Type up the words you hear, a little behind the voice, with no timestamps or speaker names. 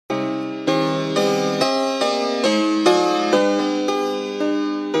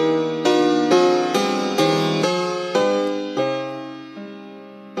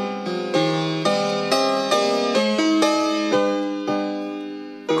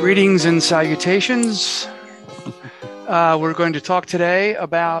Greetings and salutations. We're going to talk today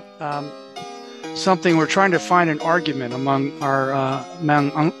about something. We're trying to find an argument among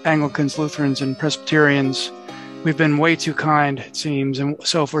Anglicans, Lutherans, and Presbyterians. We've been way too kind, it seems. And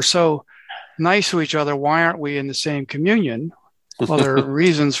so if we're so nice to each other, why aren't we in the same communion? Well, there are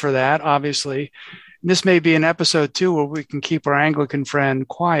reasons for that, obviously. This may be an episode, too, where we can keep our Anglican friend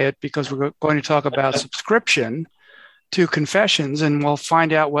quiet because we're going to talk about subscription to confessions, and we'll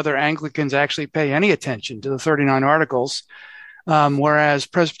find out whether Anglicans actually pay any attention to the 39 articles, whereas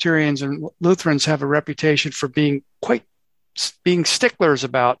Presbyterians and Lutherans have a reputation for being sticklers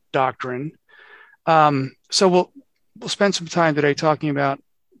about doctrine. So we'll spend some time today talking about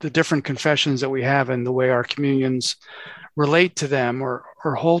the different confessions that we have and the way our communions relate to them or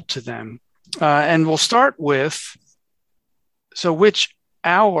hold to them. And we'll start with, so which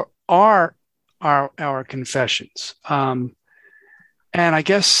are our confessions? And I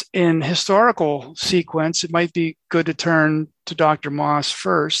guess in historical sequence, it might be good to turn to Dr. Moss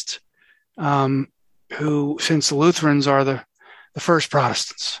first, who, since the Lutherans are the first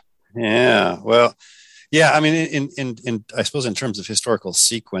Protestants. Yeah, well, yeah, I mean, in I suppose in terms of historical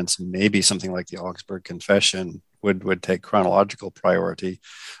sequence, maybe something like the Augsburg Confession would take chronological priority,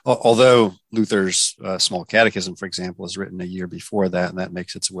 although Luther's Small Catechism, for example, is written a year before that, and that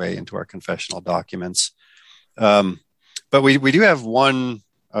makes its way into our confessional documents. But we do have one,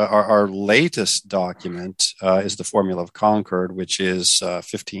 our latest document is the Formula of Concord, which is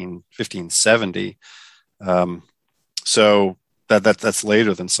 1570. So that's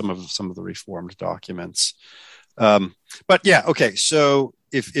later than some of the Reformed documents. But yeah, okay. So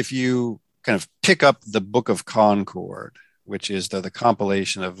if you kind of pick up the Book of Concord, which is the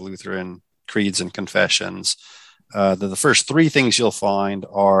compilation of Lutheran creeds and confessions, the first three things you'll find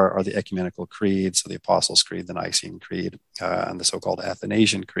are the ecumenical creeds, so the Apostles' Creed, the Nicene Creed, and the so-called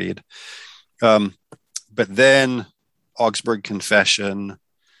Athanasian Creed. But then Augsburg Confession,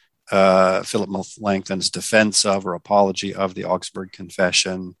 Philip Melanchthon's defense of or apology of the Augsburg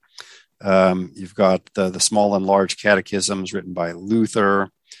Confession. You've got the Small and Large Catechisms written by Luther,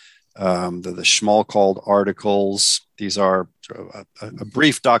 the Schmalkald Articles. These are sort of a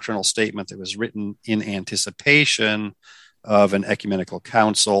brief doctrinal statement that was written in anticipation of an ecumenical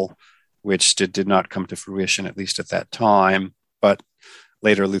council, which did not come to fruition, at least at that time. But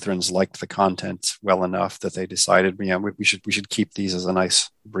later Lutherans liked the content well enough that they decided, we should keep these as a nice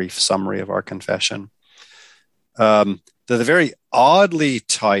brief summary of our confession. The very oddly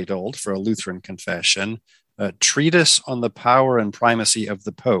titled, for a Lutheran confession, Treatise on the Power and Primacy of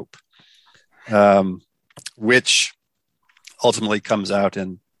the Pope, which ultimately comes out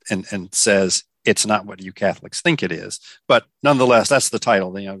and says it's not what you Catholics think it is. But nonetheless, that's the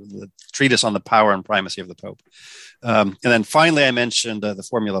title, the Treatise on the Power and Primacy of the Pope. And then finally, I mentioned the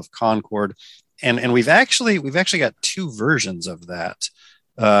Formula of Concord, and we've actually got two versions of that.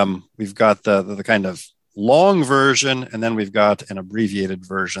 We've got the kind of long version, and then we've got an abbreviated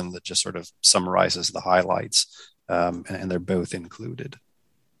version that just sort of summarizes the highlights, and they're both included.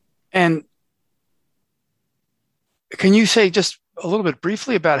 And can you say just a little bit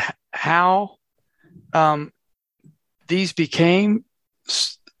briefly about how these became,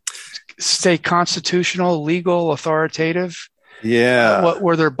 say, constitutional, legal, authoritative? Yeah. What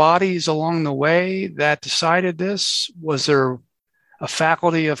were there bodies along the way that decided this? Was there a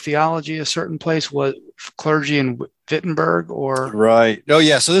faculty of theology a certain place? Was clergy in Wittenberg or? Right. Oh,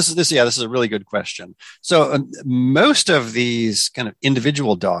 yeah. So this is a really good question. So most of these kind of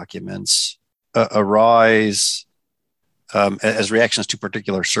individual documents arise as reactions to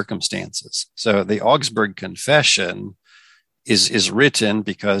particular circumstances. So the Augsburg Confession is written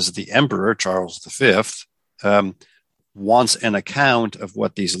because the Emperor Charles V wants an account of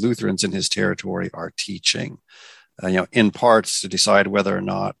what these Lutherans in his territory are teaching. In parts to decide whether or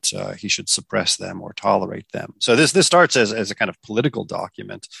not he should suppress them or tolerate them. So this starts as a kind of political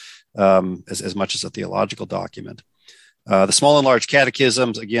document, as much as a theological document. The Small and Large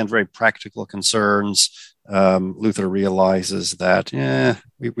Catechisms, again, very practical concerns. Luther realizes that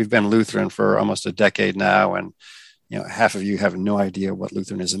we've been Lutheran for almost a decade now, and half of you have no idea what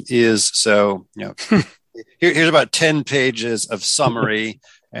Lutheranism is. So here's about 10 pages of summary.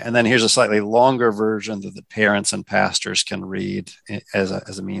 And then here's a slightly longer version that the parents and pastors can read as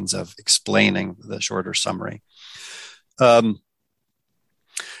a means of explaining the shorter summary. But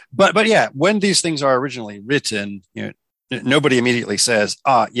yeah, when these things are originally written, nobody immediately says,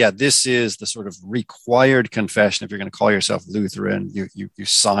 this is the sort of required confession. If you're going to call yourself Lutheran, you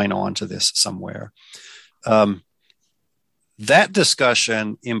sign on to this somewhere. That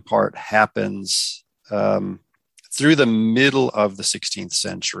discussion in part happens through the middle of the 16th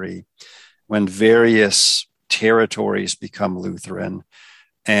century, when various territories become Lutheran,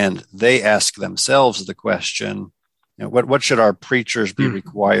 and they ask themselves the question, what should our preachers be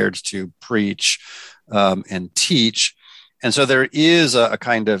required to preach and teach? And so there is a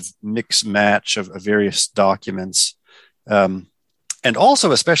kind of mix match of various documents. And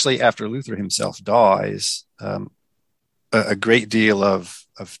also, especially after Luther himself dies, a great deal of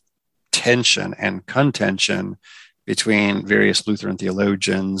tension and contention between various Lutheran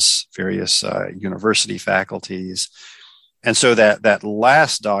theologians, various university faculties. And so that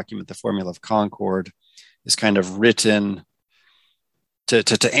last document, the Formula of Concord, is kind of written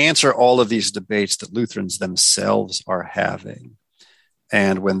to answer all of these debates that Lutherans themselves are having.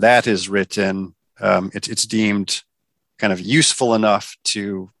 And when that is written, it's deemed kind of useful enough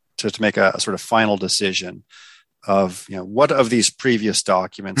to make a sort of final decision of, what of these previous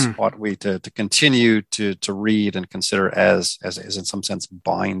documents ought we to continue to read and consider as in some sense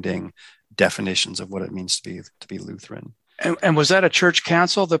binding definitions of what it means to be Lutheran. And was that a church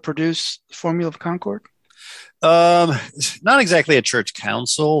council that produced the Formula of Concord? Not exactly a church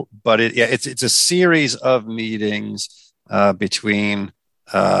council, but it's a series of meetings between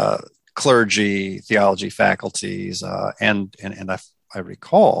clergy, theology faculties, and I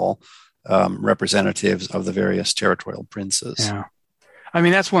recall representatives of the various territorial princes. Yeah, I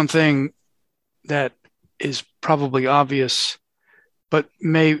mean, that's one thing that is probably obvious, but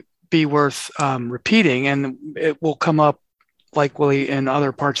may be worth repeating, and it will come up likely in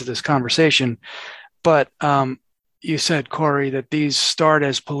other parts of this conversation. But you said, Corey, that these start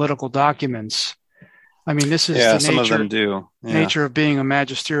as political documents. I mean, this is the some of them do. Nature of being a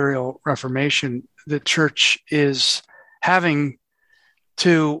magisterial reformation. The church is having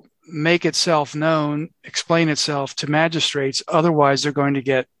to make itself known, explain itself to magistrates. Otherwise, they're going to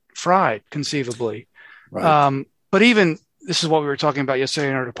get fried, conceivably. Right. But even this is what we were talking about yesterday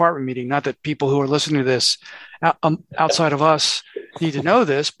in our department meeting. Not that people who are listening to this outside of us need to know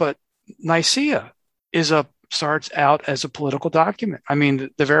this, but Nicaea starts out as a political document. I mean,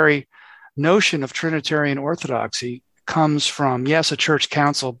 the very notion of Trinitarian orthodoxy comes from, yes, a church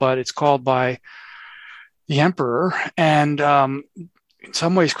council, but it's called by the emperor. And in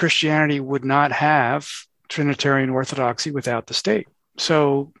some ways, Christianity would not have Trinitarian orthodoxy without the state.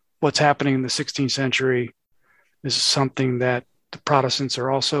 So what's happening in the 16th century is something that the Protestants are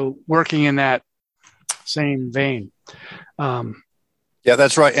also working in that same vein. Yeah,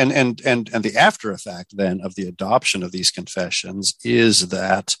 that's right. And the after effect then of the adoption of these confessions is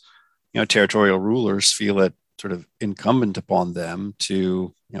that, territorial rulers feel it sort of incumbent upon them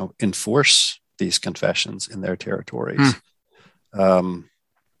to, enforce these confessions in their territories. I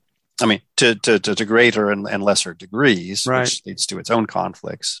mean, to greater and lesser degrees, right, which leads to its own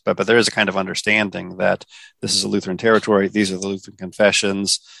conflicts. But there is a kind of understanding that this is a Lutheran territory. These are the Lutheran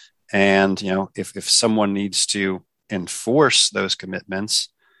confessions. And, if someone needs to enforce those commitments,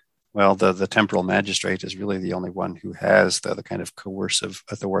 well, the temporal magistrate is really the only one who has the kind of coercive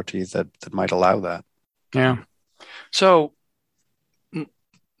authority that might allow that. Yeah. So,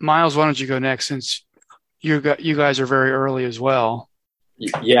 Miles, why don't you go next, since you guys are very early as well?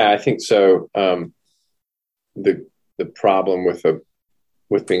 Yeah, I think so. The problem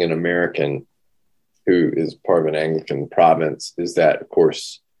with being an American who is part of an Anglican province is that, of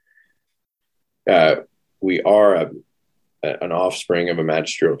course, we are an offspring of a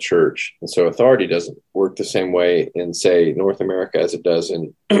magisterial church, and so authority doesn't work the same way in, say, North America as it does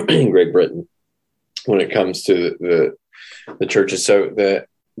in Great Britain when it comes to the churches. So the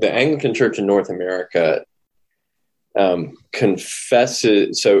Anglican Church in North America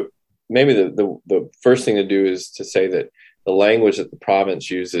confesses. So maybe the first thing to do is to say that the language that the province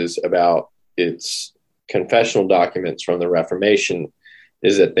uses about its confessional documents from the Reformation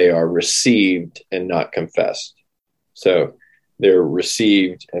is that they are received and not confessed. So they're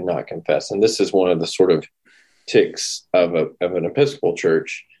received and not confessed. And this is one of the sort of ticks of an Episcopal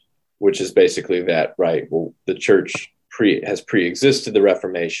church, which is basically that, right? Well, the church has pre-existed the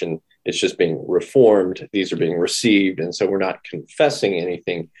Reformation. It's just being reformed. These are being received. And so we're not confessing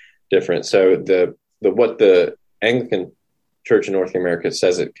anything different. So what the Anglican Church in North America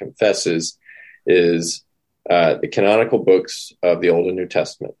says it confesses is the canonical books of the Old and New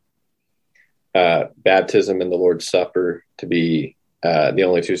Testament, baptism and the Lord's Supper to be the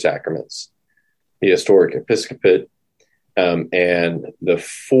only two sacraments, the historic episcopate, and the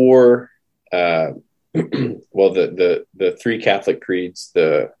four, the three Catholic creeds,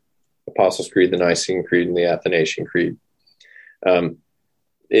 the Apostles' Creed, the Nicene Creed, and the Athanasian Creed.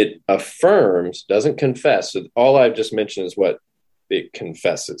 It affirms, doesn't confess. So all I've just mentioned is what it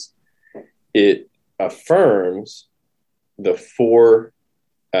confesses. It affirms the four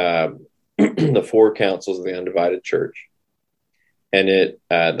the four councils of the undivided church, and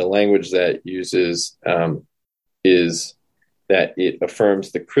the language that uses is that it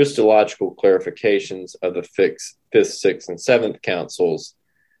affirms the Christological clarifications of the fifth, sixth, and seventh councils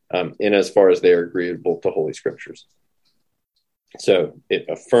in as far as they are agreeable to Holy Scriptures. So it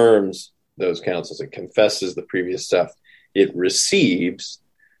affirms those councils. It confesses the previous stuff. It receives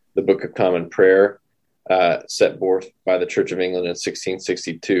the Book of Common Prayer set forth by the Church of England in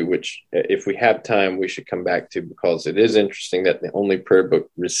 1662, which, if we have time, we should come back to, because it is interesting that the only prayer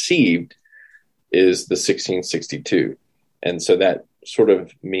book received is the 1662. And so that sort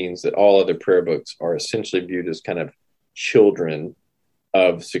of means that all other prayer books are essentially viewed as kind of children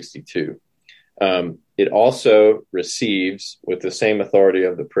of 62. It also receives, with the same authority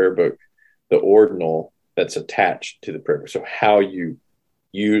of the prayer book, the ordinal that's attached to the prayer book. So how you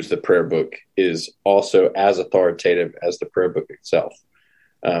use the prayer book is also as authoritative as the prayer book itself,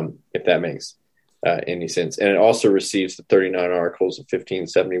 if that makes any sense. And it also receives the 39 Articles of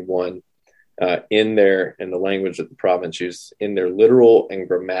 1571 in the language that the province uses, in their literal and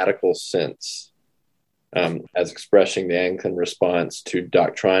grammatical sense, as expressing the Anglican response to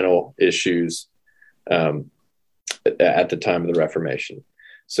doctrinal issues at the time of the Reformation.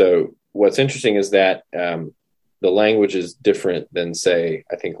 So what's interesting is that the language is different than, say,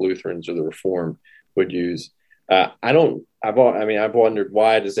 I think Lutherans or the Reformed would use. I've wondered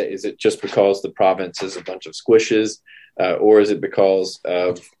why. Is it just because the province is a bunch of squishes, or is it because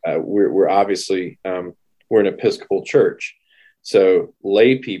of we're obviously we're an Episcopal church, so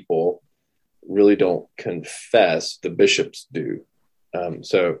lay people really don't confess. The bishops do.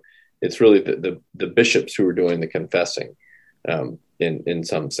 So it's really the bishops who are doing the confessing in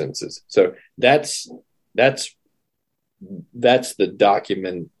some senses. So that's the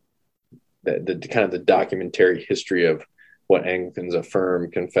document, the kind of the documentary history of what Anglicans affirm,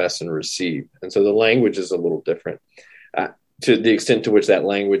 confess, and receive. And so the language is a little different. To the extent to which that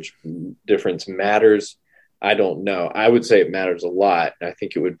language difference matters, I don't know. I would say it matters a lot. I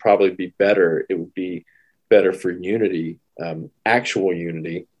think it would probably be better. It would be better for unity, actual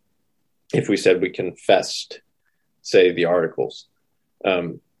unity, if we said we confessed, say, the articles.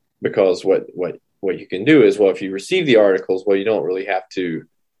 Because what you can do is, well, if you receive the articles, well, you don't really have to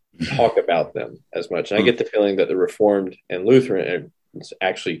talk about them as much. And I get the feeling that the Reformed and Lutheran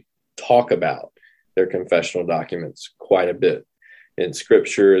actually talk about their confessional documents quite a bit. In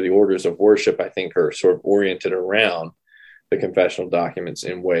Scripture, the orders of worship, I think, are sort of oriented around the confessional documents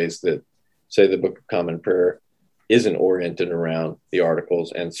in ways that, say, the Book of Common Prayer isn't oriented around the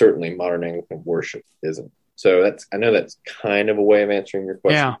articles, and certainly modern Anglican worship isn't. So I know that's kind of a way of answering your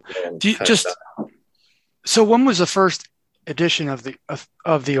question. Yeah. So when was the first edition of the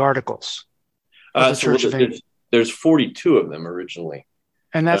articles? Of the Church of England? There's 42 of them originally.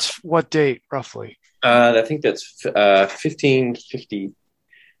 And that's what date, roughly? I think that's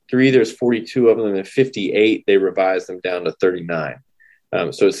 1553. There's 42 of them. And in 58, they revised them down to 39.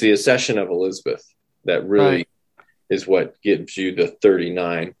 So it's the accession of Elizabeth that really is what gives you the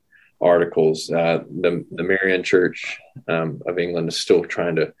 39 articles. The Marian Church of England is still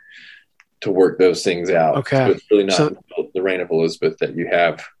trying to work those things out. Okay. So it's really not until the reign of Elizabeth that you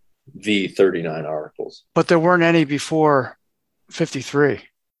have the 39 articles. But there weren't any before 53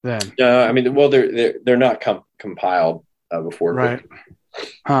 then. They're not compiled before. Right.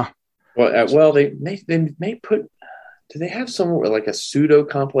 Huh. Well, they may put, do they have somewhere like a pseudo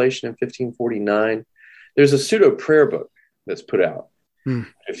compilation in 1549? There's a pseudo prayer book that's put out in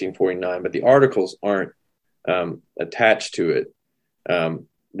 1549, but the articles aren't attached to it.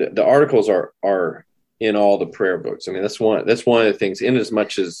 The articles are in all the prayer books. I mean, that's one of the things. In as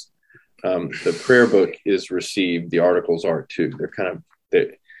much as the prayer book is received, the articles are too.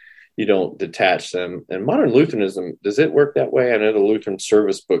 You don't detach them. And modern Lutheranism, does it work that way? I know the Lutheran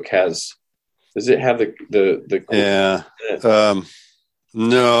service book does it have the yeah.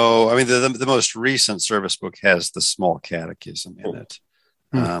 No, I mean the most recent service book has the small catechism in it,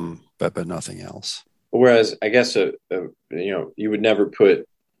 but nothing else. Whereas I guess you would never put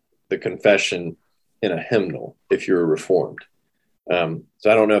the confession in a hymnal if you're Reformed. So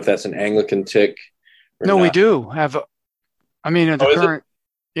I don't know if that's an Anglican tick. No, not. We do have. In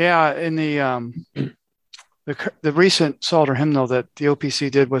the the recent Psalter hymnal that the OPC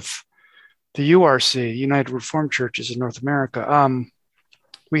did with the URC, United Reformed Churches in North America.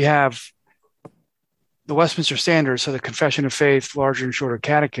 We have the Westminster Standards, so the Confession of Faith, larger and shorter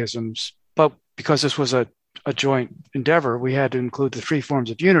catechisms. But because this was a joint endeavor, we had to include the three forms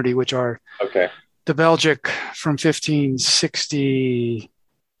of unity, which are the Belgic from 1560,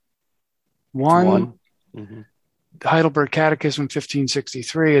 one, Mm-hmm. the Heidelberg Catechism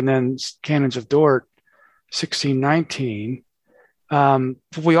 1563, and then Canons of Dort 1619.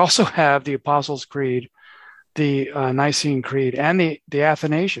 We also have the Apostles' Creed, the Nicene Creed, and the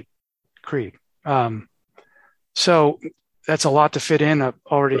Athanasian Creed. So that's a lot to fit in a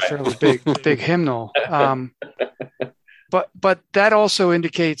already fairly big hymnal. But that also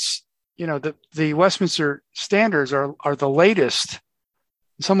indicates, the Westminster Standards are the latest,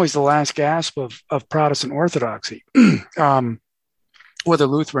 in some ways, the last gasp of Protestant orthodoxy, whether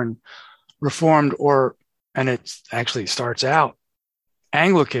Lutheran, Reformed, and it actually starts out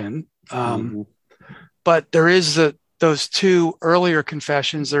Anglican. But there is those two earlier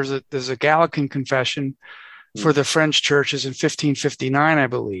confessions. There's a Gallican confession for the French churches in 1559, I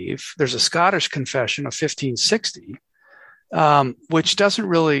believe. There's a Scottish confession of 1560, which doesn't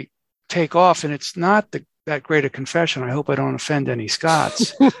really take off, and it's not that great a confession. I hope I don't offend any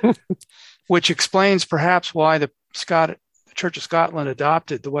Scots, which explains perhaps why the Church of Scotland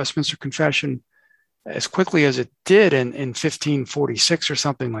adopted the Westminster Confession as quickly as it did in 1546 or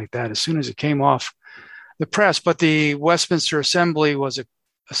something like that, as soon as it came off the press. But the Westminster Assembly was an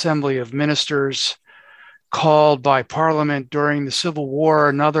assembly of ministers called by Parliament during the Civil War.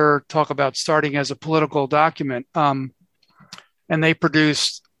 Another talk about starting as a political document. And they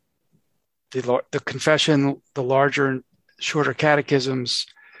produced the confession, the larger and shorter catechisms.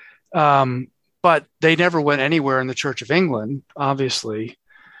 But they never went anywhere in the Church of England, obviously.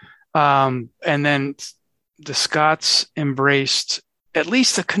 And then the Scots embraced at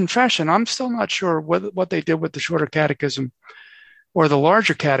least the confession. I'm still not sure what they did with the shorter catechism or the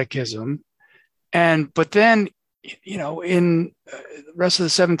larger catechism. But then, in the rest of the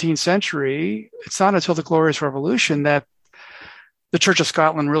 17th century, it's not until the Glorious Revolution that the Church of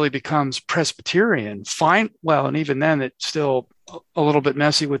Scotland really becomes Presbyterian. And even then, it's still a little bit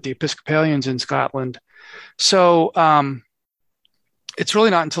messy with the Episcopalians in Scotland. So it's really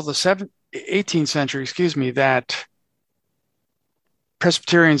not until the 18th century, that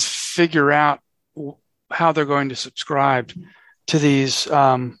Presbyterians figure out how they're going to subscribe to these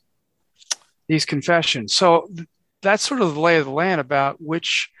confessions. So that's sort of the lay of the land about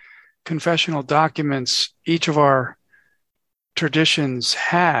which confessional documents each of our traditions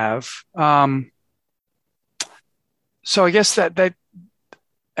have. So I guess that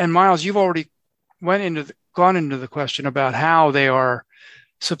and Miles, you've already gone into the question about how they are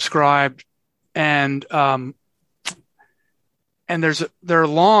subscribed, and there are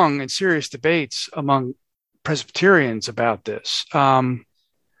long and serious debates among Presbyterians about this. In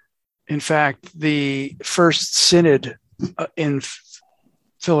fact, the first synod in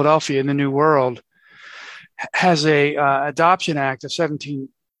Philadelphia in the New World has a adoption act of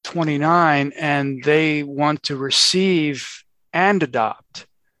 1729, and they want to receive and adopt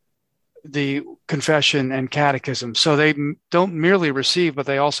the confession and catechism. So they don't merely receive, but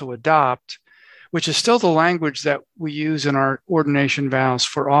they also adopt, which is still the language that we use in our ordination vows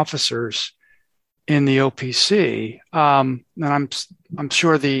for officers in the OPC. And I'm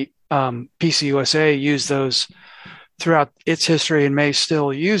sure the PCUSA used those throughout its history and may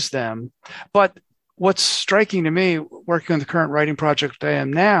still use them. But what's striking to me, working on the current writing project I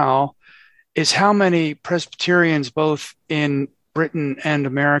am now, is how many Presbyterians, both in Britain and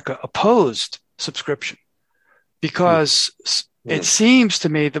America, opposed subscription. Because it seems to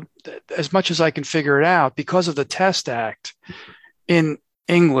me, as much as I can figure it out, because of the Test Act in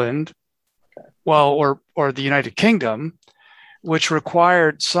England, or the United Kingdom, which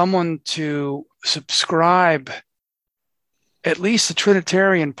required someone to subscribe at least the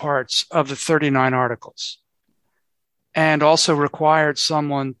Trinitarian parts of the 39 Articles, and also required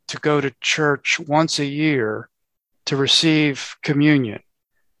someone to go to church once a year to receive communion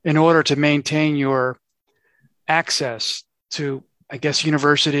in order to maintain your access to, I guess,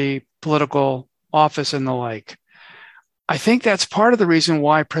 university, political office, and the like. I think that's part of the reason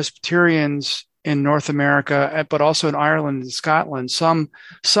why Presbyterians in North America, but also in Ireland and Scotland, some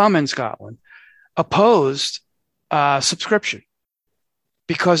in Scotland, opposed subscription,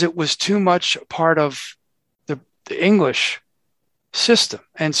 because it was too much part of the English system.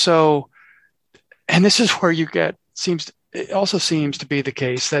 And this is where it also seems to be the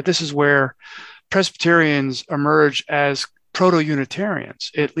case that this is where Presbyterians emerge as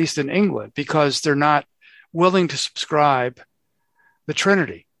proto-Unitarians, at least in England, because they're not willing to subscribe the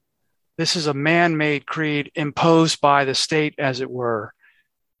Trinity. This is a man-made creed imposed by the state, as it were.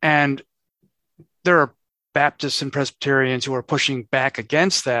 And there are Baptists and Presbyterians who are pushing back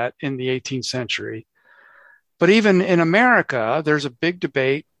against that in the 18th century. But even in America, there's a big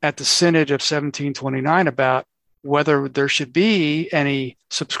debate at the Synod of 1729 about whether there should be any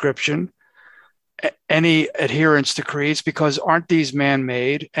subscription. any adherence to creeds, because aren't these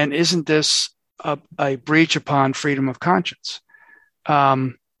man-made, and isn't this a breach upon freedom of conscience?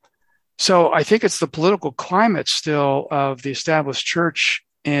 So I think it's the political climate still of the established church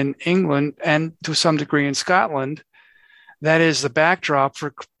in England and to some degree in Scotland that is the backdrop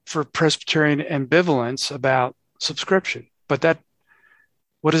for Presbyterian ambivalence about subscription. But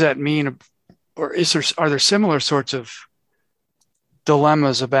what does that mean? Or are there similar sorts of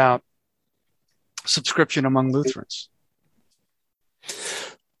dilemmas about subscription among Lutherans?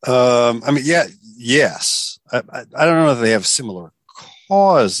 Yes. I don't know if they have similar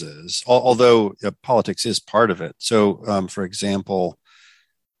causes, although politics is part of it. So, for example,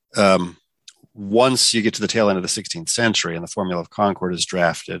 once you get to the tail end of the 16th century and the Formula of Concord is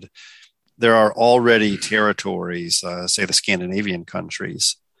drafted, there are already territories, say the Scandinavian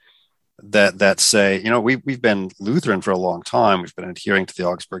countries, that say, we've been Lutheran for a long time. We've been adhering to the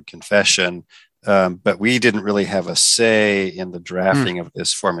Augsburg Confession, but we didn't really have a say in the drafting of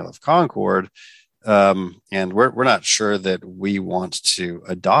this Formula of Concord. And we're not sure that we want to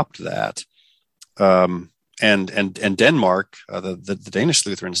adopt that. And Denmark, the Danish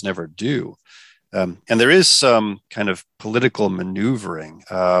Lutherans never do. And there is some kind of political maneuvering.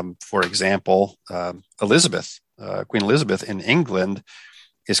 For example, Queen Elizabeth in England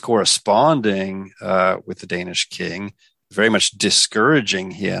is corresponding with the Danish king, very much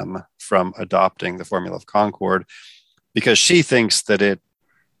discouraging him from adopting the Formula of Concord because she thinks that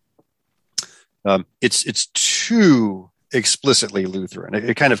it's too explicitly Lutheran.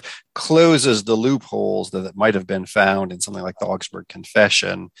 It kind of closes the loopholes that might have been found in something like the Augsburg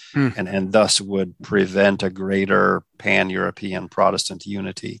Confession, and thus would prevent a greater pan-European Protestant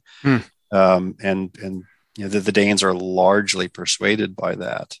unity. And the Danes are largely persuaded by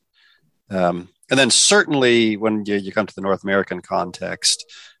that. And then certainly when you come to the North American context,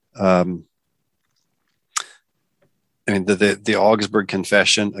 the Augsburg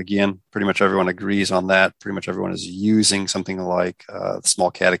Confession, again, pretty much everyone agrees on that. Pretty much everyone is using something like the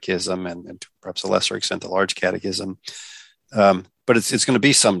Small Catechism and to perhaps a lesser extent the Large Catechism. But it's going to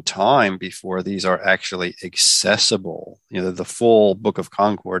be some time before these are actually accessible. The full Book of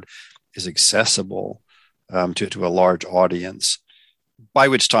Concord is accessible to a large audience, by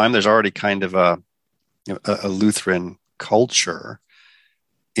which time there's already kind of a Lutheran culture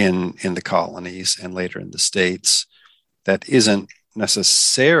in the colonies and later in the States that isn't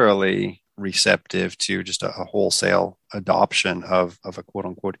necessarily receptive to just a wholesale adoption of a quote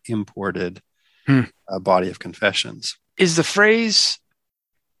unquote imported body of confessions. Is the phrase,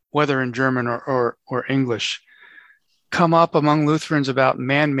 whether in German or English, come up among Lutherans about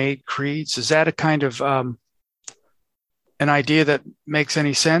man-made creeds? Is that a kind of an idea that makes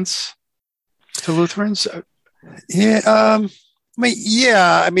any sense to Lutherans? Yeah,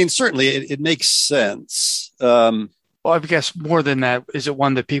 certainly it makes sense. Well, I guess more than that, is it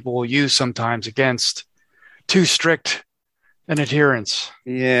one that people will use sometimes against too strict an adherence?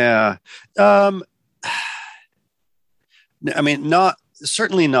 Yeah.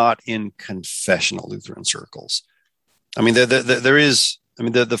 Certainly not in confessional Lutheran circles. There is,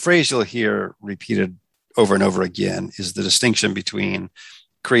 the phrase you'll hear repeated over and over again is the distinction between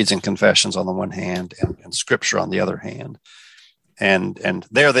creeds and confessions on the one hand and scripture on the other hand. And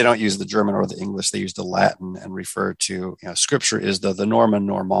there they don't use the German or the English, they use the Latin and refer to, scripture is the Norman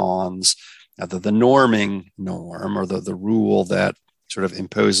Normans, the norming norm or the rule that sort of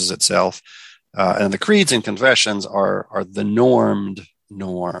imposes itself. And the creeds and confessions are the normed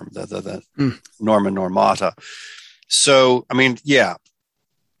norm, the Norma Normata. So,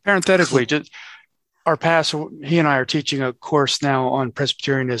 Parenthetically, just our pastor, he and I are teaching a course now on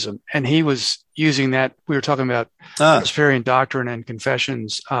Presbyterianism, and he was using that. We were talking about Presbyterian doctrine and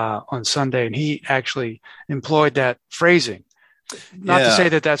confessions on Sunday, and he actually employed that phrasing. Not to say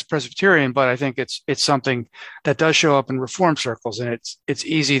that that's Presbyterian, but I think it's something that does show up in Reformed circles, and it's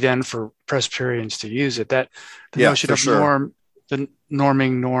easy then for Presbyterians to use it. That the notion of norm, the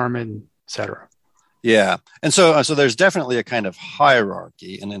norming norm, and et cetera. Yeah. And so there's definitely a kind of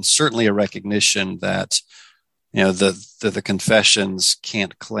hierarchy, and then certainly a recognition that, the confessions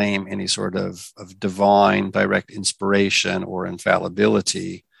can't claim any sort of divine direct inspiration or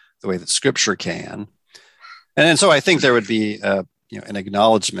infallibility the way that scripture can. And so I think there would be, an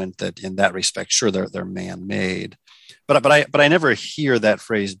acknowledgement that in that respect, sure, they're man-made, but I never hear that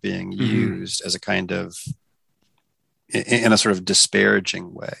phrase being used as a kind of, in a sort of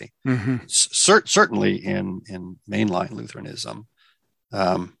disparaging way. Certainly in mainline Lutheranism,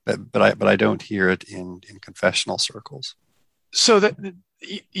 but I don't hear it in confessional circles. So that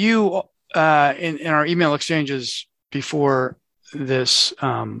you in our email exchanges before this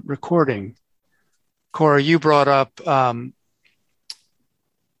recording, Cora, you brought up,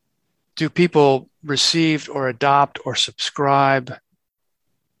 do people receive or adopt or subscribe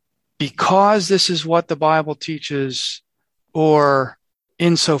because this is what the Bible teaches, or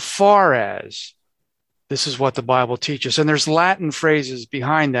insofar as this is what the Bible teaches? And there's Latin phrases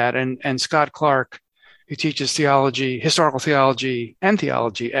behind that. And Scott Clark, who teaches theology, historical theology and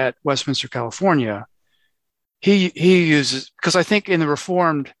theology at Westminster, California, he uses, because I think in the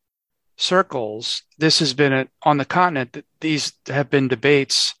Reformed circles, this has been on the continent, that these have been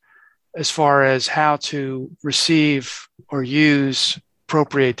debates as far as how to receive or use,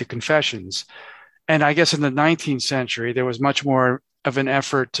 appropriate the confessions. And I guess in the 19th century, there was much more of an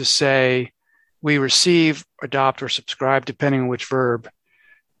effort to say we receive, adopt, or subscribe, depending on which verb,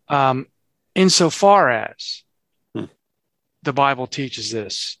 insofar as the Bible teaches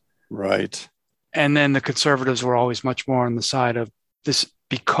this. Right. And then the conservatives were always much more on the side of this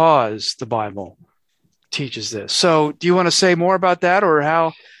because the Bible teaches this. So do you want to say more about that, or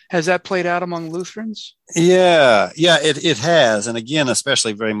how has that played out among Lutherans? Yeah, it has. And again,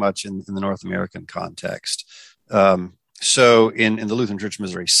 especially very much in the North American context. So in the Lutheran Church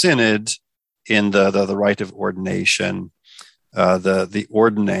Missouri Synod, in the rite of ordination, the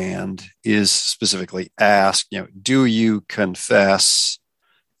ordinand is specifically asked, do you confess,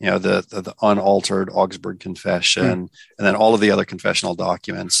 the unaltered Augsburg Confession, and then all of the other confessional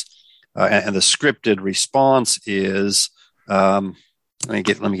documents. And the scripted response is, let me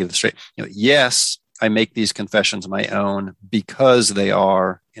get this straight. Yes, I make these confessions my own because they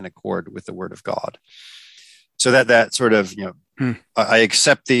are in accord with the Word of God. So that sort of, I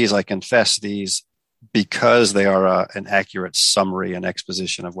accept these, I confess these because they are an accurate summary and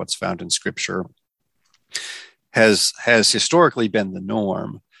exposition of what's found in Scripture, has historically been the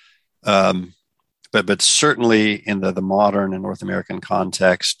norm. But certainly in the modern and North American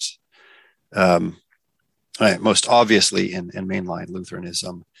context, most obviously in mainline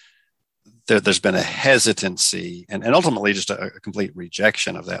Lutheranism, there's been a hesitancy and ultimately just a complete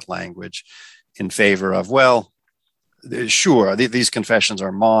rejection of that language in favor of, well, sure, these confessions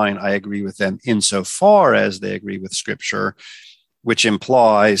are mine. I agree with them insofar as they agree with Scripture, which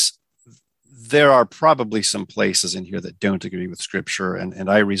implies there are probably some places in here that don't agree with Scripture, and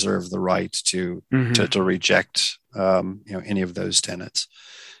I reserve the right to reject any of those tenets,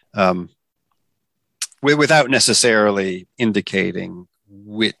 without necessarily indicating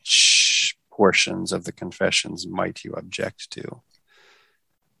which portions of the confessions might you object to.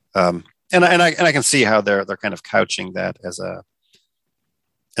 And I can see how they're kind of couching that as a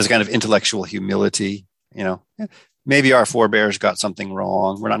kind of intellectual humility. Maybe our forebears got something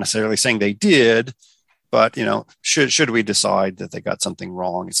wrong. We're not necessarily saying they did, but should we decide that they got something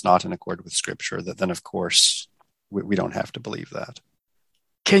wrong, it's not in accord with Scripture, then of course we don't have to believe that.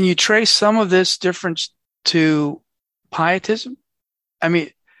 Can you trace some of this difference to pietism? I mean,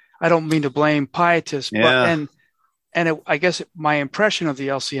 I don't mean to blame pietists, but I guess my impression of the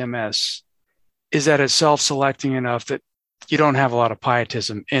LCMS is that it's self-selecting enough that you don't have a lot of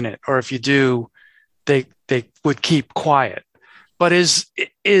pietism in it, or if you do, they would keep quiet. But is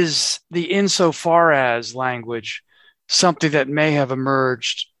the insofar as language something that may have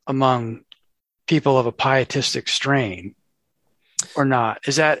emerged among people of a pietistic strain, or not?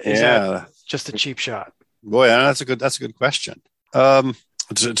 Is that just a cheap shot? Boy, that's a good question. To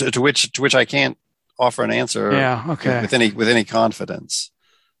which I can't offer an answer. With any confidence.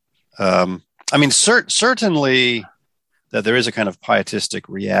 I mean, certainly that there is a kind of pietistic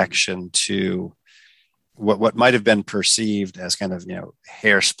reaction to what might have been perceived as kind of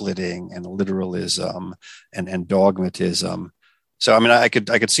hair splitting and literalism and dogmatism. So I mean, I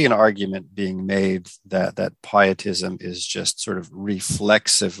could see an argument being made that pietism is just sort of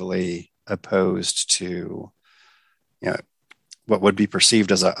reflexively opposed to what would be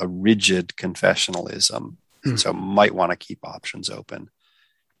perceived as a rigid confessionalism. So might want to keep options open.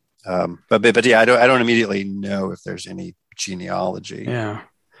 But yeah, I don't immediately know if there's any genealogy. Yeah.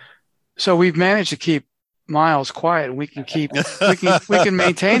 So we've managed to keep Miles quiet, and we can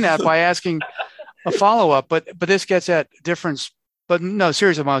maintain that by asking a follow-up. But this gets at difference. But no,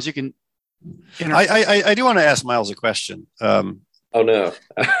 seriously, Miles, you can. I do want to ask Miles a question. Oh no.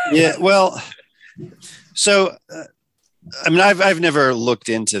 Yeah. Well, so. I mean, I've never looked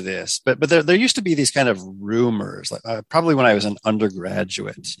into this, but there used to be these kind of rumors, probably when I was an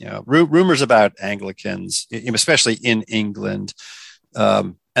undergraduate, rumors about Anglicans, especially in England,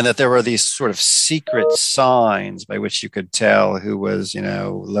 and that there were these sort of secret signs by which you could tell who was,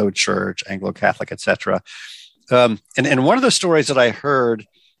 Low Church, Anglo-Catholic, etc. And one of the stories that I heard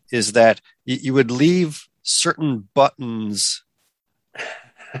is that you would leave certain buttons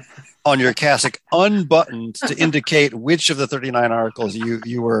on your cassock unbuttoned to indicate which of the 39 articles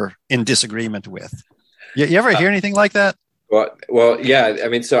you were in disagreement with. You ever hear anything like that? Well, yeah. I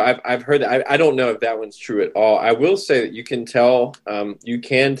mean, so I've heard that. I don't know if that one's true at all. I will say that you can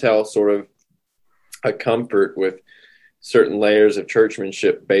tell sort of a comfort with certain layers of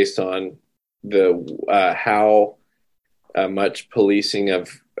churchmanship based on the how much policing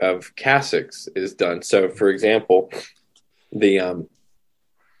of cassocks is done. So, for example, the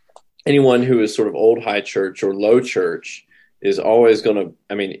anyone who is sort of old high church or low church is always going to,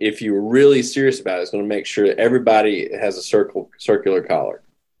 I mean, if you're really serious about it, it's going to make sure that everybody has a circular collar,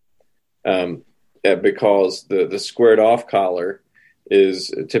 because the squared off collar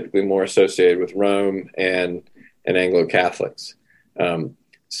is typically more associated with Rome and Anglo-Catholics.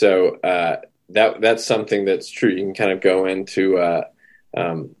 So that's something that's true. You can kind of go into a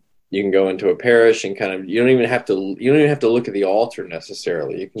parish and kind of you don't even have to look at the altar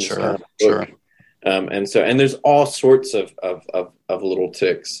necessarily. You can just kind of look. And there's all sorts of little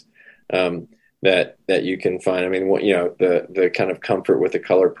ticks that you can find. I mean, the kind of comfort with the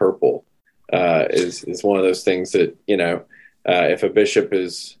color purple is one of those things that, if a bishop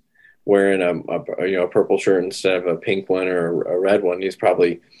is wearing a purple shirt instead of a pink one or a red one, he's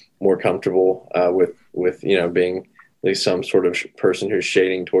probably more comfortable with being at least some sort of person who's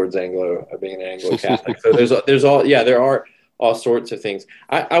shading towards being an Anglo-Catholic. So there are all sorts of things.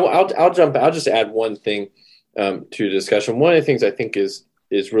 I'll just add one thing to the discussion. One of the things I think is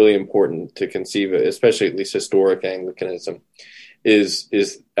really important to conceive of, especially at least historic Anglicanism, is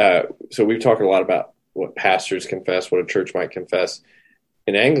so we've talked a lot about what pastors confess, what a church might confess.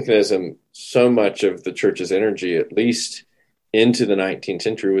 In Anglicanism, so much of the church's energy, at least into the 19th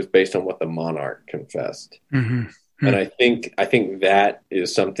century, was based on what the monarch confessed. Mm-hmm. And I think that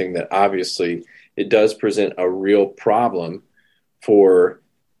is something that obviously it does present a real problem for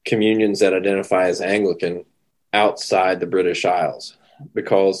communions that identify as Anglican outside the British Isles,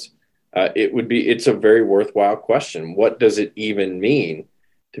 because it's a very worthwhile question. What does it even mean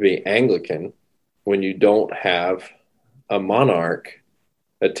to be Anglican when you don't have a monarch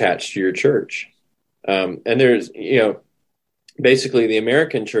attached to your church? And there's, basically the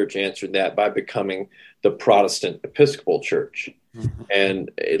American church answered that by becoming the Protestant Episcopal Church. Mm-hmm.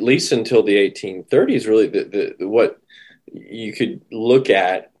 And at least until the 1830s, really the what you could look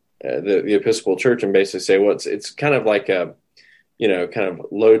at the Episcopal Church and basically say, well, it's kind of like a, kind of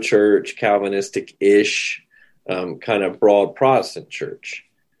low church, Calvinistic-ish, kind of broad Protestant church.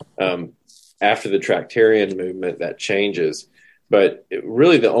 After the Tractarian movement, that changes. But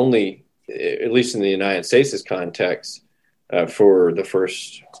really the only, at least in the United States' context, for the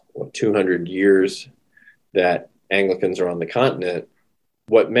first 200 years that Anglicans are on the continent,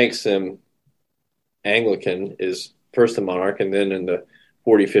 what makes them Anglican is first the monarch, and then in the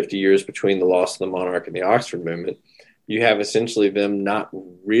 40, 50 years between the loss of the monarch and the Oxford movement, you have essentially them not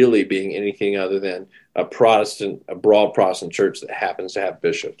really being anything other than a broad Protestant church that happens to have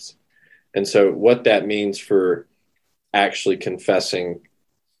bishops. And so what that means for actually confessing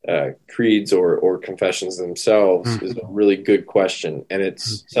creeds or confessions themselves is a really good question. And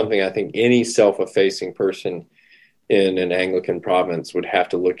it's something I think any self-effacing person in an Anglican province would have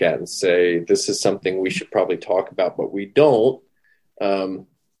to look at and say, this is something we should probably talk about, but we don't.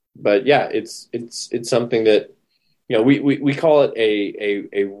 But yeah, it's something that, we call it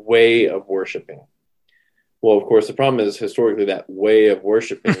a way of worshiping. Well, of course, the problem is historically that way of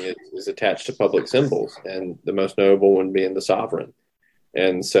worshiping is attached to public symbols, and the most notable one being the sovereign.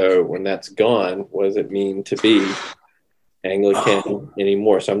 And so when that's gone, what does it mean to be Anglican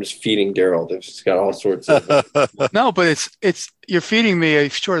anymore? So I'm just feeding Daryl. They've just got all sorts of... No, but it's you're feeding me.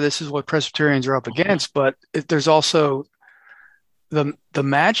 Sure, this is what Presbyterians are up against, but there's also the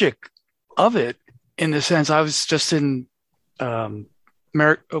magic of it, in the sense, I was just in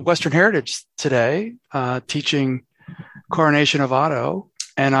Western Heritage today, teaching Coronation of Otto,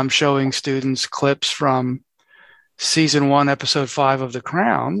 and I'm showing students clips from season 1, episode 5 of The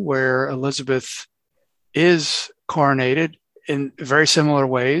Crown, where Elizabeth is coronated in very similar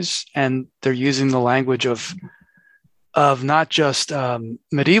ways, and they're using the language of not just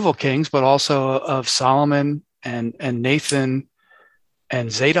medieval kings, but also of Solomon and Nathan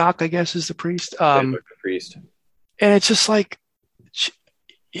and Zadok, I guess, is the priest. The priest. And it's just like,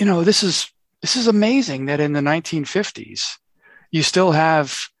 this is amazing that in the 1950s you still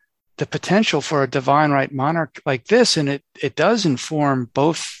have the potential for a divine right monarch like this, and it does inform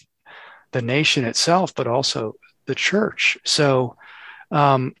both the nation itself, but also the church. So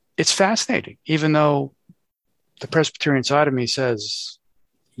it's fascinating, even though the Presbyterian side of me says,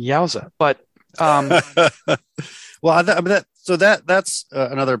 "Yowza!" But well, So that's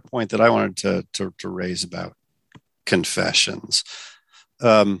another point that I wanted to raise about confessions,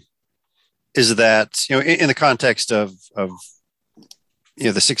 is that, in the context of the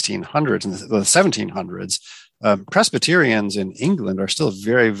 1600s and the 1700s, Presbyterians in England are still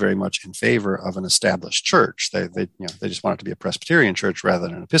very, very much in favor of an established church. They just want it to be a Presbyterian church rather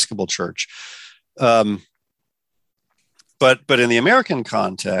than an Episcopal church. But in the American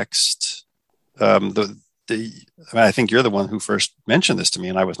context, I think you're the one who first mentioned this to me,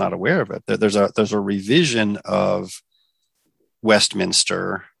 and I was not aware of it. There's a revision of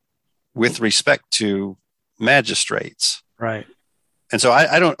Westminster with respect to magistrates, right? And so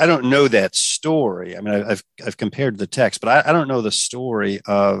I don't know that story. I mean, I've compared the text, but I don't know the story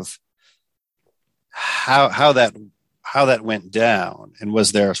of how that went down. And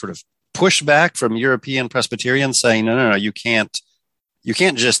was there a sort of pushback from European Presbyterians saying, no, you can't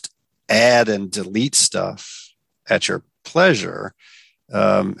just add and delete stuff at your pleasure?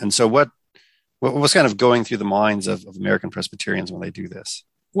 And so what was kind of going through the minds of American Presbyterians when they do this?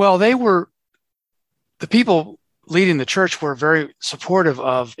 Well, the people leading the church were very supportive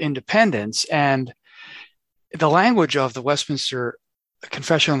of independence, and the language of the Westminster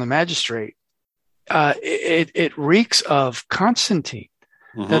Confession on the Magistrate, it reeks of Constantine.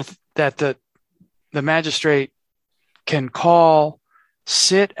 Mm-hmm. That the magistrate can call,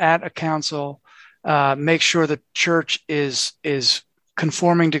 sit at a council, make sure the church is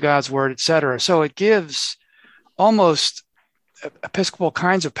conforming to God's word, etc. So it gives almost episcopal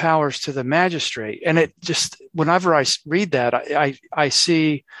kinds of powers to the magistrate. And it just, whenever I read that, I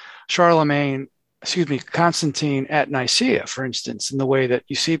see Constantine at Nicaea, for instance, in the way that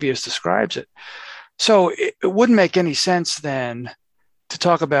Eusebius describes it. So it wouldn't make any sense then to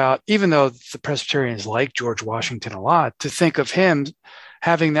talk about, even though the Presbyterians like George Washington a lot, to think of him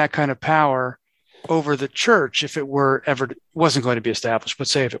having that kind of power over the church if it wasn't going to be established, but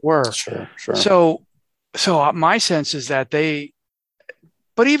say if it were. Sure. So my sense is that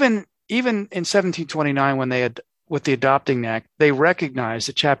but even in 1729, with the Adopting Act, they recognized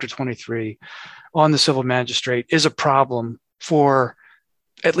that Chapter 23 on the civil magistrate is a problem for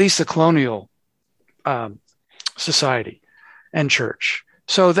at least the colonial society and church.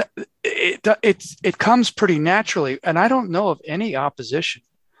 So that it comes pretty naturally, and I don't know of any opposition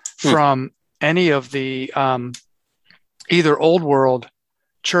from any of the either Old World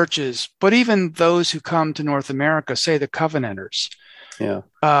churches, but even those who come to North America, say the Covenanters,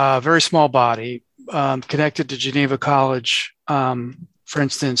 very small body, connected to Geneva College, for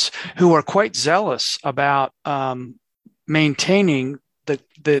instance, who are quite zealous about maintaining the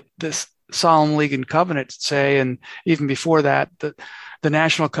Solemn League and Covenant, say, and even before that, the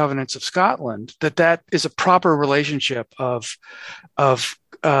National Covenants of Scotland, that is a proper relationship of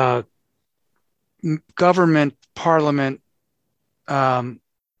government, parliament,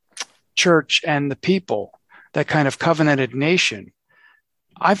 church, and the people, that kind of covenanted nation.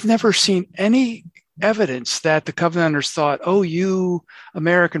 I've never seen any evidence that the Covenanters thought, oh, you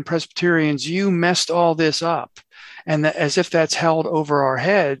American Presbyterians, you messed all this up, and as if that's held over our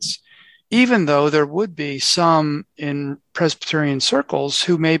heads, even though there would be some in Presbyterian circles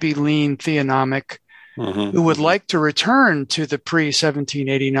who maybe lean theonomic, who would like to return to the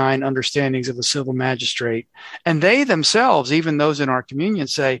pre-1789 understandings of the civil magistrate. And they themselves, even those in our communion,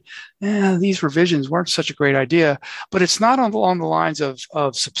 say, these revisions weren't such a great idea, but it's not along the lines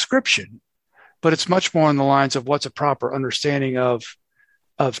of subscription, but it's much more on the lines of what's a proper understanding of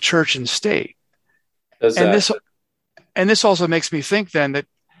church and state. And this also makes me think then that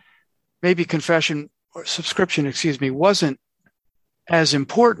maybe subscription, wasn't as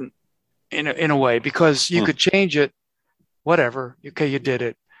important in a way, because you could change it, whatever. Okay, you did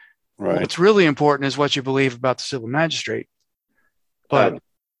it. Right. What's really important is what you believe about the civil magistrate. But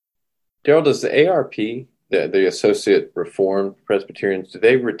Daryl, does the ARP, the Associate Reformed Presbyterians, do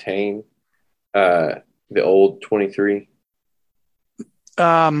they retain the old 23?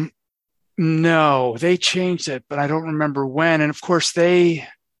 No, they changed it, but I don't remember when. And of course, they,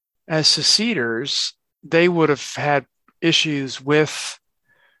 as seceders, they would have had issues with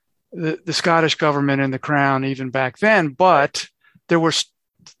the Scottish government and the Crown even back then, but there were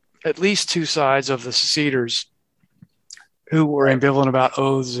at least two sides of the seceders who were ambivalent about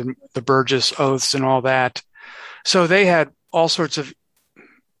oaths and the Burgess oaths and all that. So they had all sorts of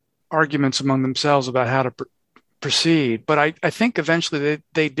arguments among themselves about how to proceed. But I think eventually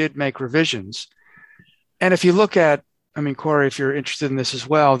they did make revisions. And if you look at, Corey, if you're interested in this as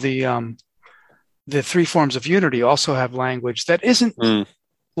well, the three forms of unity also have language that isn't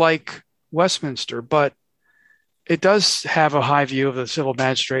like Westminster, but it does have a high view of the civil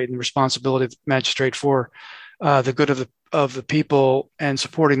magistrate and the responsibility of the magistrate for the good of the people and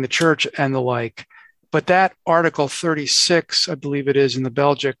supporting the church and the like. But that Article 36, I believe it is in the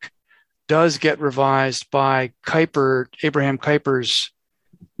Belgic, does get revised by Kuyper, Abraham Kuyper's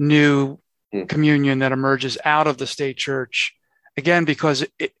new communion that emerges out of the state church. Again, because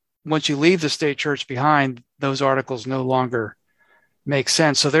once you leave the state church behind, those articles no longer make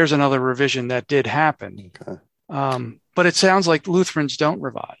sense. So there's another revision that did happen. Okay. But it sounds like Lutherans don't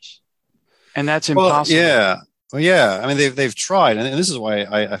revise, and that's impossible. Well, yeah. I mean, they've tried, and this is why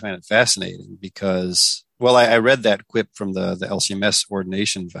I find it fascinating because, well, I read that quip from the LCMS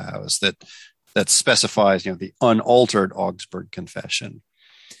ordination vows that specifies, the unaltered Augsburg Confession,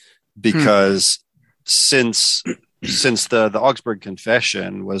 because since the Augsburg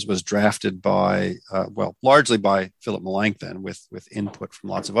Confession was drafted by, largely by Philip Melanchthon with input from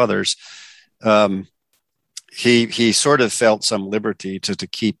lots of others, he sort of felt some liberty to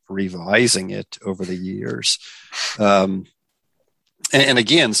keep revising it over the years. And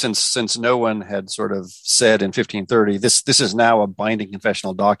again, since no one had sort of said in 1530, this is now a binding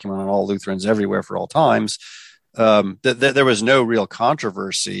confessional document on all Lutherans everywhere for all times, there was no real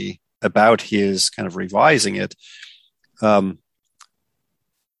controversy about his kind of revising it. But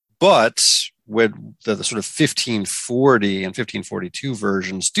when the sort of 1540 and 1542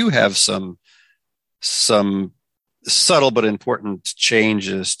 versions do have some subtle but important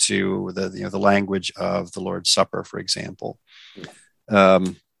changes to the language of the Lord's Supper, for example.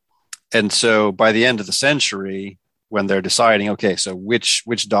 And so by the end of the century, when they're deciding, okay, so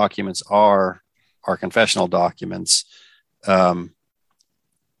which documents are confessional documents, the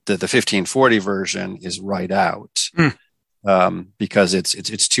 1540 version is right out. Because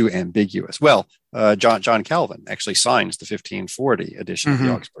it's too ambiguous. Well, John Calvin actually signs the 1540 edition of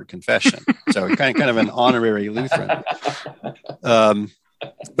the Augsburg Confession, so kind of an honorary Lutheran.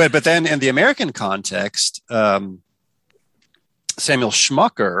 But then in the American context, Samuel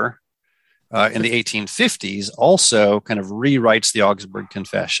Schmucker in the 1850s also kind of rewrites the Augsburg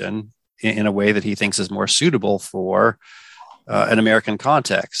Confession in a way that he thinks is more suitable for an American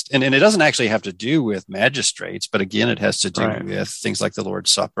context. And it doesn't actually have to do with magistrates, but again, it has to do with things like the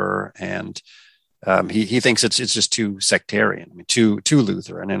Lord's Supper. And he thinks it's just too sectarian, too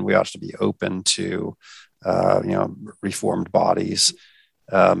Lutheran, and we ought to be open to, reformed bodies.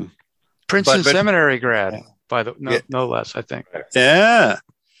 Princeton Seminary grad, no less, I think. Yeah.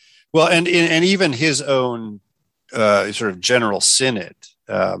 Well, and even his own sort of general synod,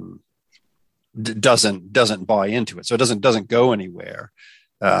 doesn't buy into it, so it doesn't go anywhere.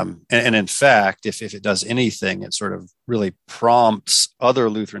 And in fact, if it does anything, it sort of really prompts other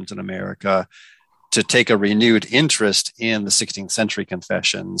Lutherans in America to take a renewed interest in the 16th century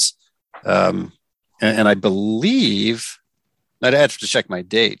confessions. And I believe, I'd have to check my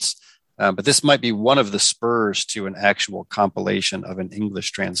dates, but this might be one of the spurs to an actual compilation of an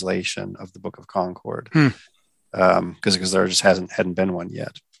English translation of the Book of Concord, because there just hadn't been one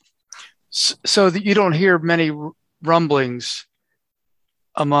yet. So that you don't hear many rumblings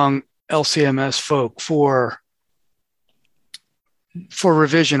among LCMS folk for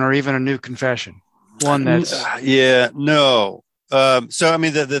revision or even a new confession. One that's no. So I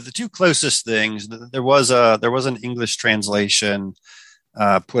mean, the two closest things, there was an English translation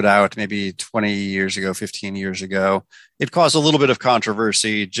put out maybe 20 years ago, 15 years ago. It caused a little bit of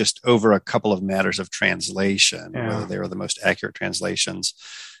controversy just over a couple of matters of translation, whether they were the most accurate translations.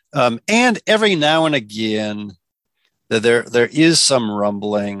 And every now and again, there is some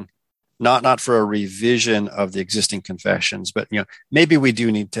rumbling, not for a revision of the existing confessions, but maybe we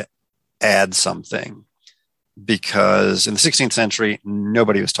do need to add something, because in the 16th century,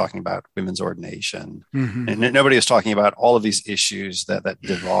 nobody was talking about women's ordination, and nobody was talking about all of these issues that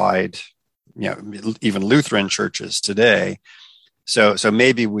divide, even Lutheran churches today. So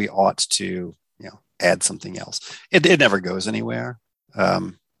maybe we ought to, add something else. It never goes anywhere.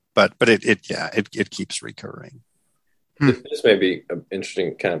 But it keeps recurring. This may be an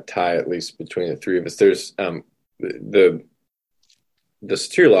interesting kind of tie, at least between the three of us. There's the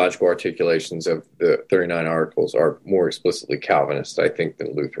soteriological articulations of the 39 articles are more explicitly Calvinist, I think,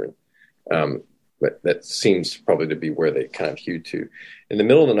 than Lutheran. But that seems probably to be where they kind of hew to. In the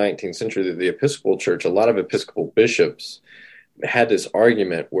middle of the 19th century, the Episcopal Church, a lot of Episcopal bishops had this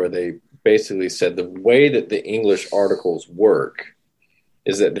argument where they basically said the way that the English articles work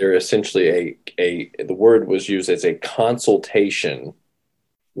is that they're essentially the word was used as a consultation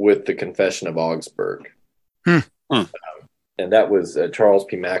with the Confession of Augsburg. And that was Charles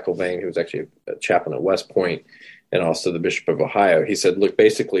P. McIlvaine, who was actually a chaplain at West Point, and also the Bishop of Ohio. He said, look,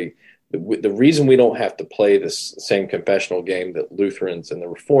 basically, the reason we don't have to play this same confessional game that Lutherans and the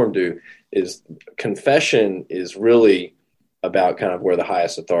Reformed do is confession is really about kind of where the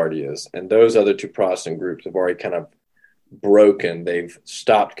highest authority is. And those other two Protestant groups have already kind of broken. They've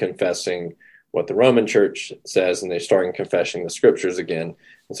stopped confessing what the Roman Church says, and they're starting confessing the scriptures again.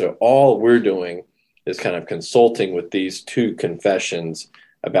 And so all we're doing is kind of consulting with these two confessions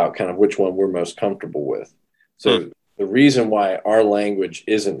about kind of which one we're most comfortable with. So the reason why our language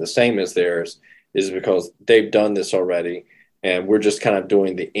isn't the same as theirs is because they've done this already, and we're just kind of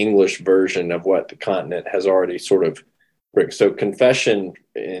doing the English version of what the continent has already sort of bricked. So confession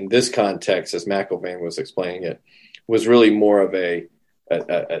in this context, as McIlvaine was explaining it, was really more of a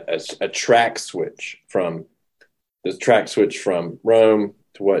track switch from Rome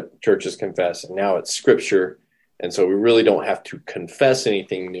to what churches confess, and now it's scripture. And so we really don't have to confess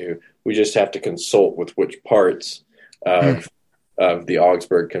anything new. We just have to consult with which parts of the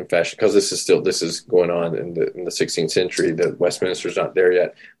Augsburg Confession, because this is going on in the 16th century. The Westminster's not there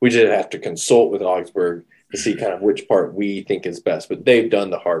yet. We just have to consult with Augsburg to see kind of which part we think is best. But they've done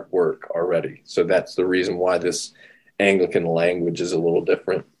the hard work already. So that's the reason why this Anglican language is a little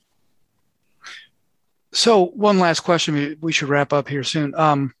different. So one last question. We should wrap up here soon.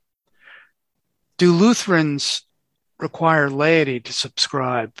 Do Lutherans require laity to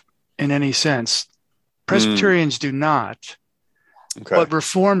subscribe in any sense? Presbyterians do not, but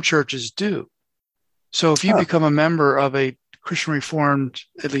Reformed churches do. So if you become a member of a Christian Reformed,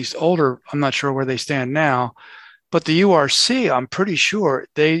 at least older, I'm not sure where they stand now, but the URC, I'm pretty sure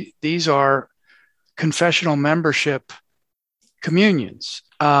these are confessional membership communions,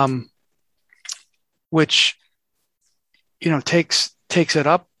 which, takes it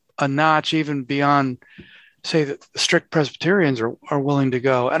up a notch even beyond, say, that the strict Presbyterians are willing to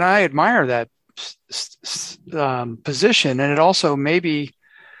go. And I admire that position. And it also maybe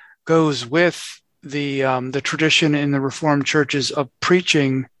goes with the tradition in the Reformed churches of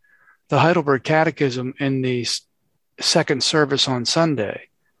preaching the Heidelberg Catechism in the second service on Sunday.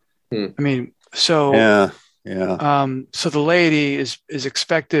 I mean, so so the laity is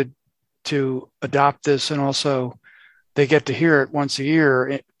expected to adopt this, and also they get to hear it once a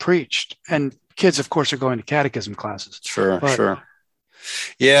year preached. And kids, of course, are going to catechism classes. Sure.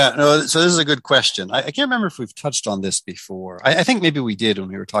 Yeah, no, so this is a good question. I can't remember if we've touched on this before. I think maybe we did when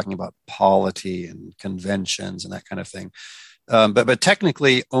we were talking about polity and conventions and that kind of thing. But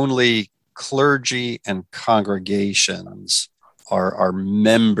technically, only clergy and congregations are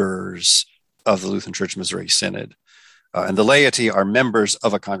members of the Lutheran Church Missouri Synod. And the laity are members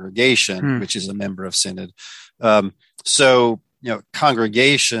of a congregation, which is a member of Synod. So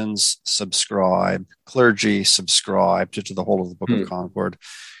congregations subscribe, clergy subscribe to the whole of the Book of Concord.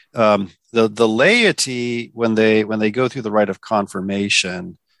 The laity, when they go through the rite of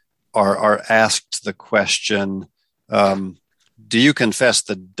confirmation, are asked the question, do you confess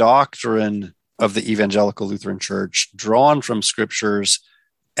the doctrine of the Evangelical Lutheran Church drawn from scriptures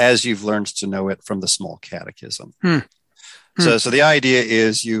as you've learned to know it from the Small Catechism? So the idea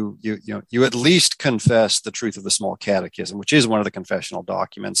is you at least confess the truth of the Small Catechism, which is one of the confessional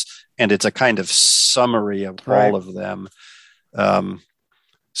documents, and it's a kind of summary of all of them.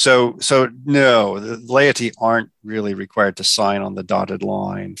 So no, the laity aren't really required to sign on the dotted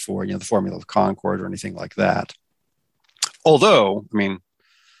line for the Formula of Concord or anything like that. Although, I mean,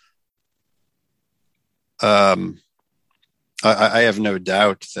 I have no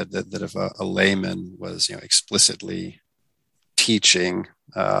doubt that if a layman was explicitly teaching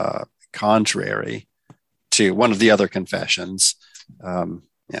contrary to one of the other confessions,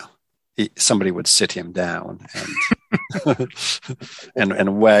 somebody would sit him down and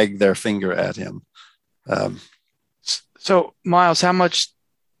and wag their finger at him. So, Miles, how much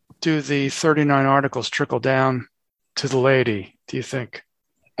do the 39 articles trickle down to the laity, do you think?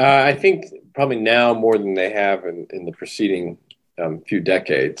 I think probably now more than they have in the preceding few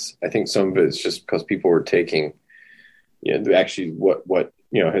decades. I think some of it is just because people were taking actually what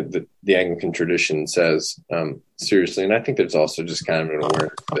the Anglican tradition says seriously. And I think there's also just kind of an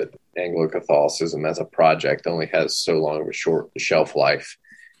awareness that Anglo-Catholicism as a project only has so long of a short shelf life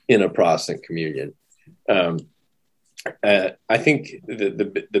in a Protestant communion. I think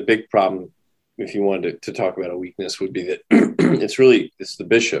the big problem, if you wanted to talk about a weakness, would be that it's the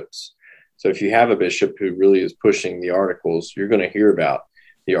bishops. So if you have a bishop who really is pushing the articles, you're going to hear about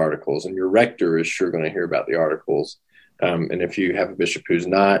the articles, and your rector is sure going to hear about the articles. And if you have a bishop who's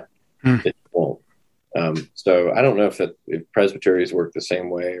not, it won't. So I don't know if presbyteries work the same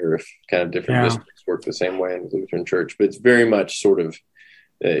way, or if kind of different districts work the same way in the Lutheran Church. But it's very much sort of,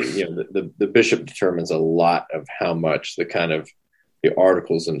 the bishop determines a lot of how much the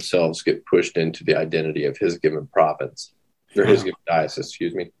articles themselves get pushed into the identity of his given province, or his given diocese.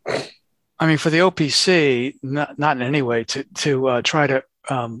 Excuse me. I mean, for the OPC, not in any way to try to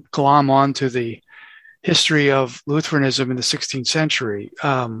glom onto the history of Lutheranism in the 16th century.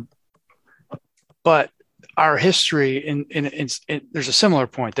 But our history, there's a similar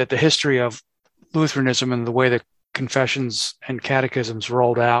point that the history of Lutheranism and the way the confessions and catechisms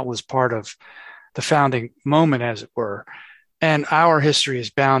rolled out was part of the founding moment, as it were. And our history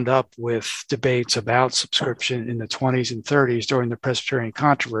is bound up with debates about subscription in the 20s and 30s during the Presbyterian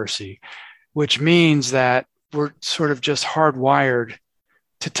controversy, which means that we're sort of just hardwired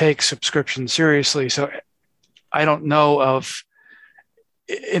to take subscription seriously. So I don't know of,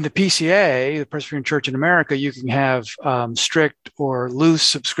 in the PCA, the Presbyterian Church in America, you can have strict or loose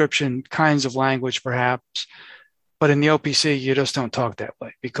subscription kinds of language, perhaps. But in the OPC, you just don't talk that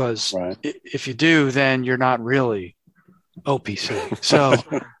way, because if you do, then you're not really OPC.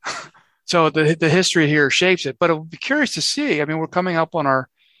 So the history here shapes it. But it would be curious to see. I mean, we're coming up on our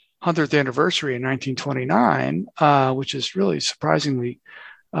 100th anniversary in 1929, which is really surprisingly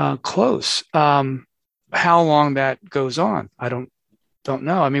close. How long that goes on, I don't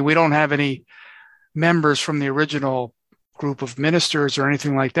know. I mean, we don't have any members from the original group of ministers or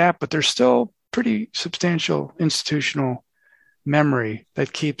anything like that, but there's still pretty substantial institutional memory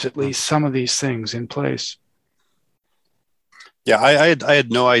that keeps at least some of these things in place. Yeah, I had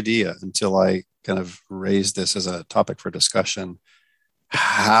no idea until I kind of raised this as a topic for discussion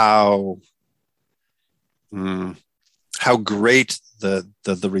how great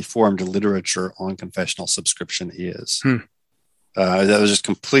the Reformed literature on confessional subscription is. That was just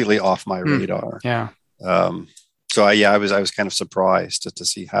completely off my radar. Yeah. So I was kind of surprised to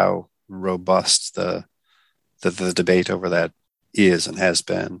see how robust the debate over that is and has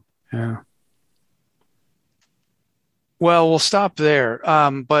been. Yeah. Well, we'll stop there.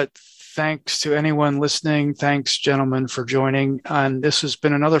 But thanks to anyone listening. Thanks, gentlemen, for joining. And this has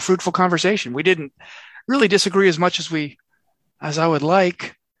been another fruitful conversation. We didn't really disagree as much as I would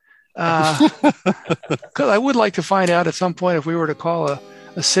like. Because I would like to find out at some point, if we were to call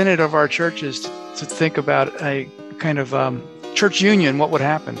a synod of our churches to think about a kind of church union, what would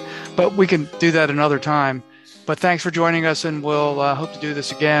happen. But we can do that another time. But thanks for joining us, and we'll hope to do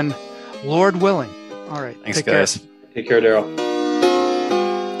this again, Lord willing. All right. Thanks, guys. Take care, Daryl.